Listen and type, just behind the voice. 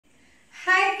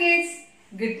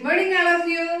Good morning all of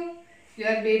you.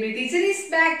 Your baby teacher is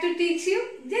back to teach you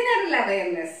general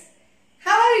awareness.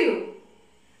 How are you?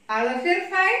 All of you are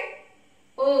fine?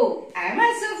 Oh, I am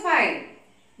also fine.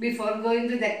 Before going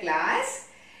to the class,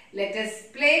 let us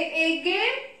play a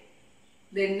game.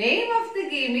 The name of the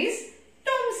game is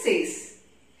Tom Says.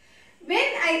 When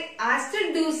I ask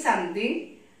to do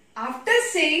something, after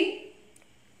saying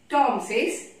Tom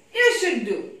says, you should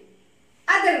do.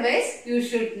 Otherwise, you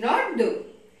should not do.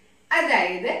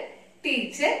 അതായത്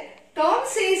teacher Tom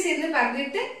says എന്ന്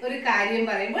പറഞ്ഞിട്ട് ഒരു കാര്യം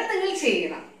പറയുമ്പോൾ നിങ്ങൾ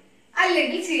ചെയ്യണം,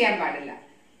 അല്ലെങ്കിൽ ചെയ്യാൻ പാടില്ല.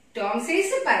 ടോം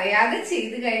സേസ് പറയാതെ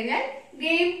ചെയ്തു കഴിഞ്ഞാൽ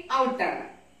game ഔട്ടാണ്.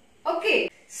 Okay,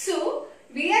 so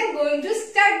we are going to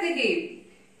start the game.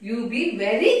 U be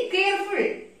very careful.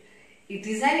 It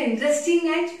is an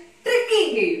interesting and tricky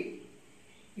game.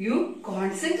 U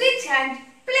concentrate and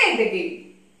play the game.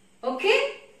 Okay,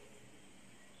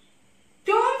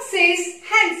 Tom says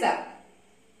hands up.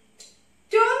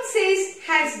 Tom says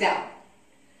hands down.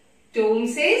 Tom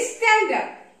says stand up.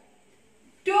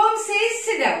 Tom says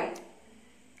sit down.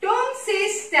 Tom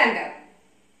says stand up.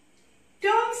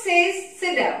 Tom says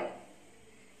sit down.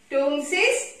 Tom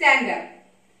says stand up.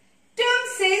 Tom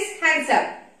says hands up.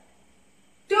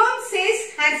 Tom says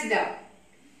hands down.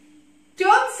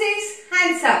 Tom says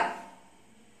hands up.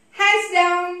 Hands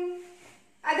down.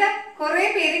 അതാ കുറെ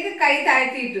പേർക്ക് കൈ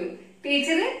താഴ്ത്തിയിട്ടു.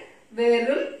 Teacher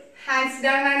വെറും hands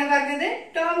down ആണ് പറഞ്ഞത്,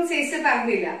 Tom says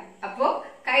പറഞ്ഞില്ല. അപ്പോ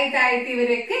കൈ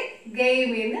താഴ്ത്തിയവരൊക്കെ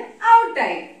ഗെയിമിൽ നിന്ന്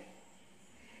ഔട്ടായി.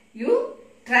 You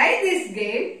try this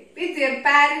game with your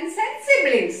parents and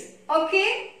siblings. Okay,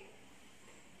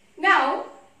 now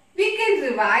we can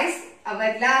revise our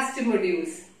last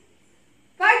modules.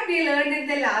 What we learned in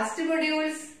the last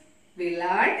modules? We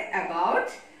learned about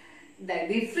the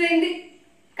different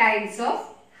kinds of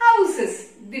houses,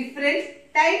 different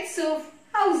types of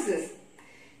houses.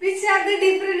 Which are the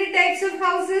different types of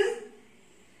houses?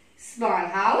 Small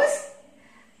house,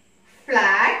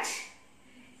 flat,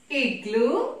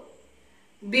 igloo,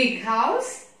 big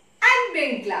house and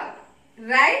bungalow.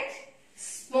 Right?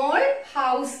 Small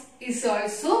house is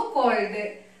also called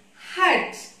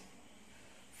hut.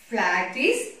 Flat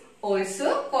is also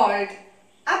called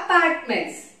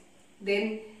apartments. Then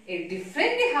a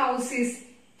different house is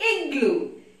igloo.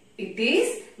 It is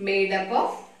made up of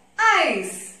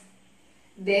ice.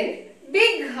 Then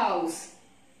big house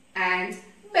and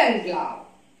bungalow.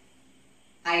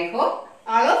 I hope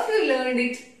all of you learned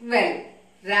it well,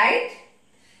 right?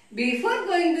 Before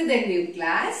going to the new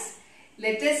class,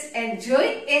 let us enjoy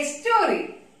a story.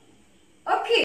 Okay.